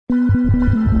I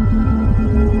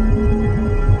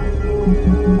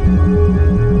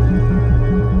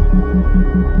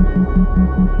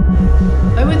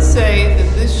would say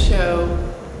that this show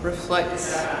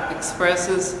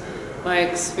expresses my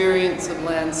experience of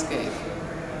landscape.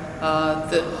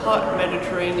 The hot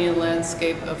Mediterranean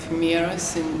landscape of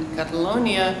Mieres in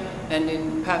Catalonia and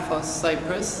in Paphos,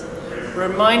 Cyprus,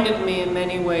 reminded me in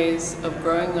many ways of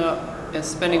growing up and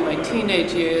spending my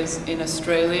teenage years in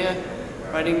Australia,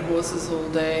 riding horses all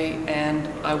day, and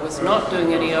I was not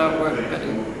doing any artwork, but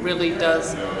it really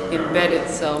does embed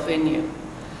itself in you.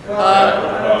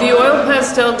 The oil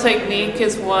pastel technique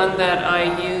is one that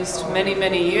I used many,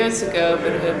 many years ago,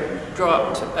 but have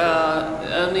dropped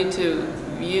only to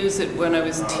use it when I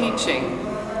was teaching.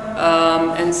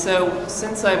 And so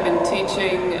since I've been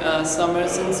teaching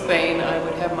summers in Spain, I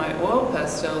would have my oil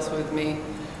pastels with me,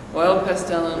 oil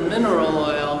pastel and mineral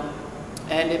oil,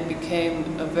 and it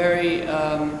became a very,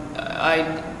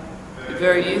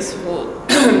 very useful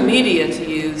media to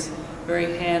use,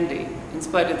 very handy, in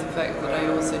spite of the fact that I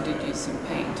also did use some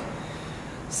paint.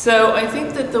 So I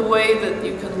think that the way that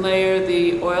you can layer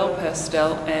the oil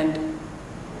pastel and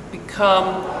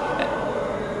become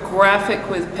graphic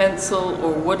with pencil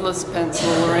or woodless pencil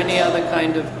or any other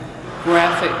kind of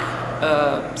graphic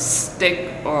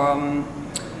stick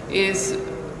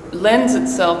lends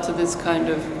itself to this kind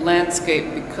of landscape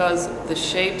because the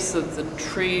shapes of the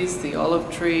trees, the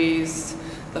olive trees,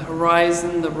 the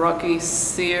horizon, the rocky,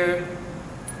 sere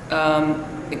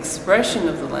expression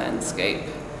of the landscape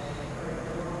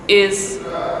is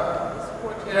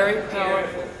very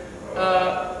powerful.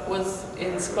 Was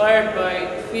inspired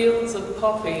by fields of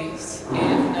poppies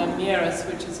in Mieres,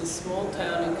 which is a small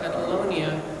town in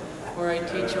Catalonia, where I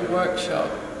teach a workshop.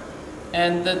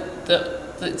 And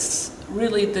it's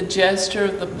really the gesture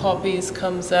of the poppies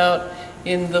comes out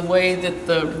in the way that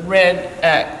the red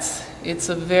acts. It's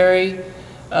a very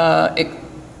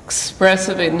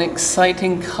expressive and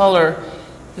exciting color.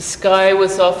 The sky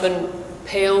was often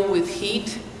pale with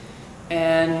heat,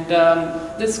 and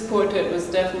this quartet was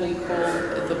definitely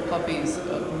called the Poppies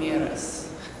of Mieres.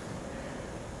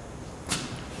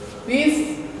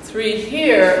 These three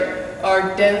here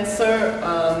are denser.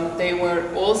 They were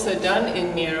also done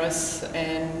in Mieres,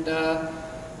 and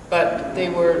but they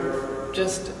were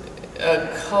just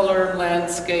color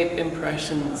landscape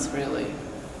impressions, really.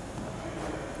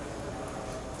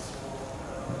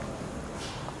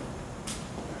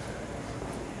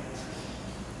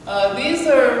 These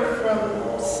are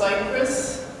from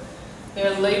Cyprus.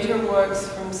 They're later works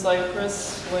from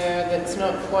Cyprus where it's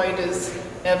not quite as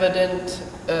evident.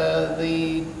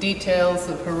 The details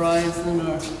of horizon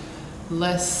are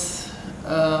less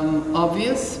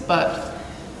obvious, but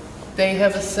they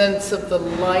have a sense of the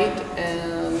light,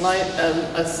 and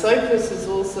Cyprus is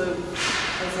also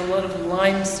has a lot of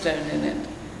limestone in it,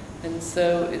 and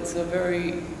so it's a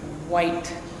very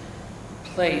white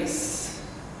place.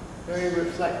 Very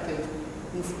reflective,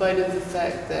 in spite of the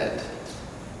fact that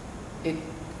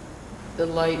the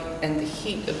light and the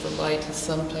heat of the light is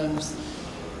sometimes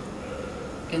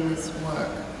in this work.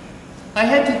 I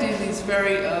had to do these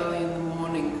very early in the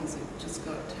morning because it just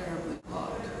got terribly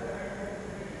hot.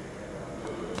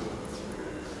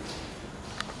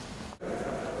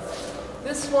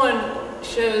 This one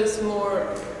shows more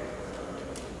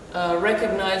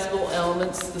recognizable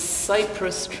elements, the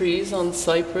cypress trees on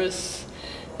Cyprus,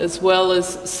 as well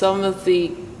as some of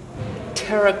the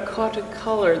terracotta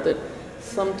color that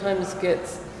sometimes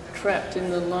gets trapped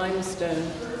in the limestone.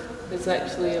 There's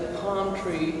actually a palm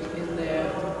tree in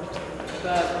there,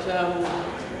 but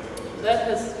that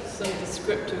has some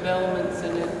descriptive elements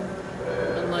in it,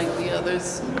 unlike the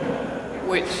others,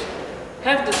 which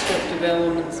have descriptive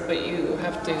elements, but you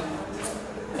have to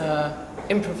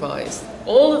improvise.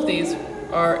 All of these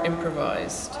are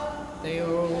improvised. They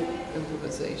are all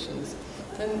improvisations.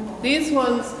 And these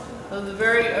ones are the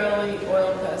very early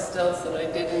oil pastels that I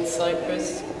did in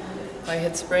Cyprus. I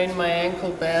had sprained my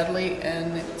ankle badly,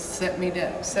 and it set me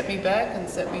back and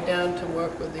set me down to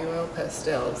work with the oil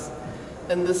pastels.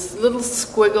 And these little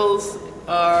squiggles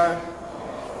are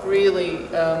really,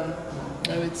 I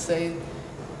would say,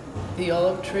 the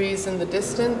olive trees in the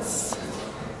distance,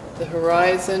 the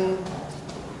horizon,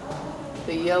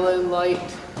 the yellow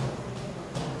light,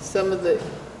 some of the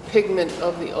pigment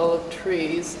of the olive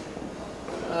trees,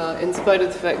 in spite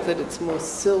of the fact that it's more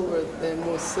silver, they're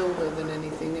more silver than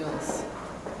anything else.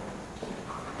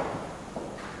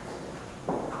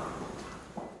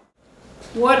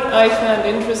 What I found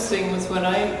interesting was when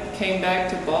I came back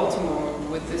to Baltimore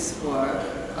with this work,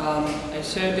 I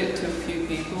showed it to a few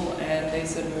people and they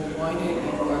said, well, why don't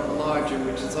you work larger,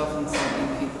 which is often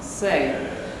something people say.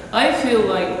 I feel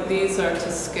like these are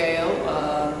to scale.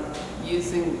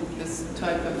 Using this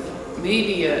type of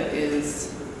media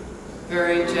is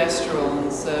very gestural,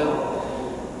 and so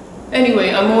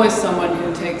anyway, I'm always someone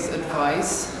who takes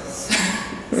advice.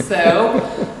 So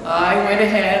I went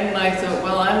ahead and I thought,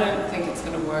 well, I don't think it's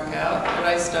going to work out, but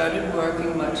I started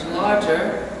working much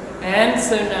larger, and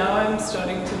so now I'm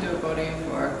starting to do a body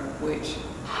of work which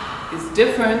is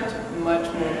different,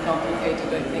 much more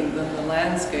complicated, I think, than the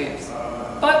landscapes,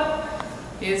 but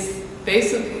is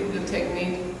basically the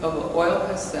technique of oil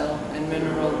pastel and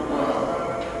mineral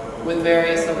oil with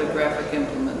various other graphic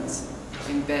implements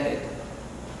embedded.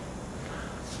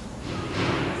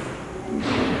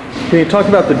 Can you talk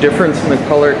about the difference in the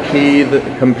color key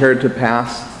that, compared to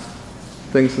past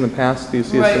things in the past? Do you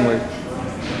see a similar?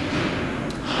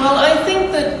 Well, I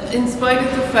think that in spite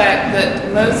of the fact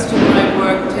that most of my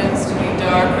work tends to be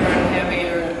darker and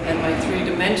heavier, and my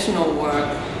three-dimensional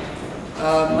work,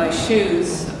 my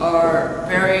shoes are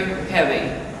very heavy.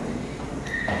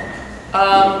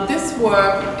 This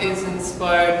work is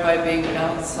inspired by being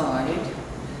outside,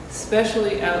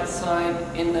 especially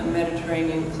outside in the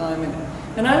Mediterranean climate.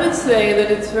 And I would say that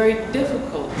it's very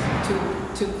difficult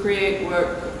to create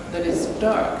work that is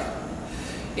dark,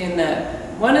 in that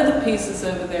one of the pieces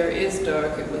over there is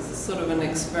dark. It was sort of an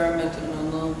experiment on a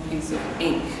little piece of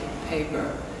ink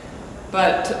paper.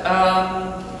 But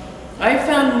I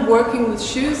found working with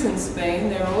shoes in Spain,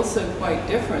 they're also quite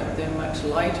different. They're much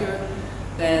lighter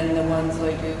than the ones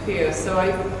I do here. So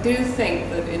I do think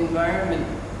that environment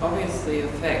obviously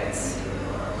affects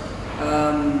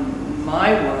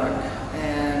my work.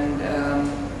 And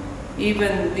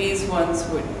even these ones,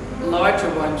 larger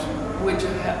ones, which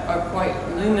are quite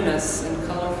luminous and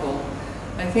colorful,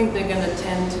 I think they're going to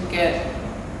tend to get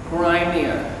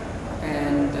grimier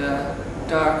and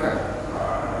darker.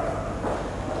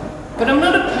 But I'm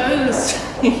not opposed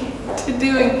to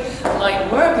doing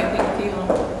light work. I think people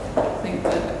think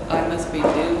that I must be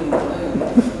doom and gloom.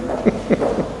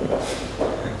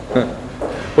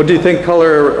 Well, do you think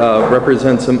color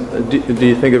represents, do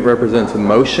you think it represents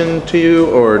emotion to you,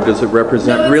 or does it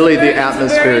represent really the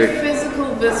atmospheric? It's a very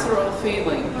physical, visceral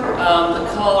feeling. The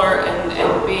color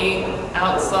and being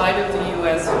outside of the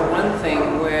U.S. for one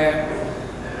thing, where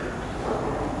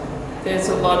there's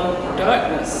a lot of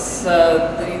darkness.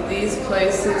 These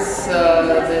places,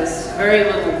 there's very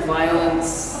little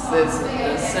violence. There's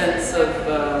a sense of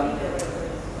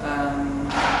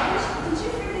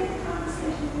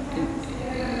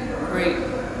great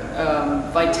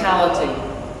vitality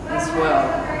as well,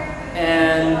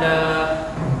 and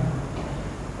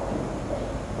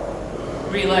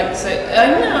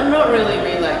relaxation. Not really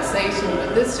relaxation,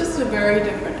 but there's just a very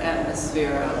different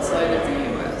atmosphere outside of the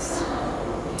U.S.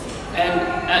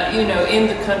 and you know, in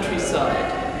the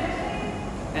countryside,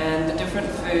 and the different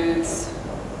foods,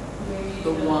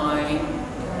 the wine,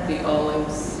 the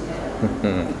olives,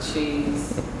 the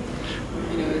cheese,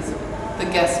 you know, the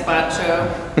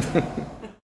gazpacho.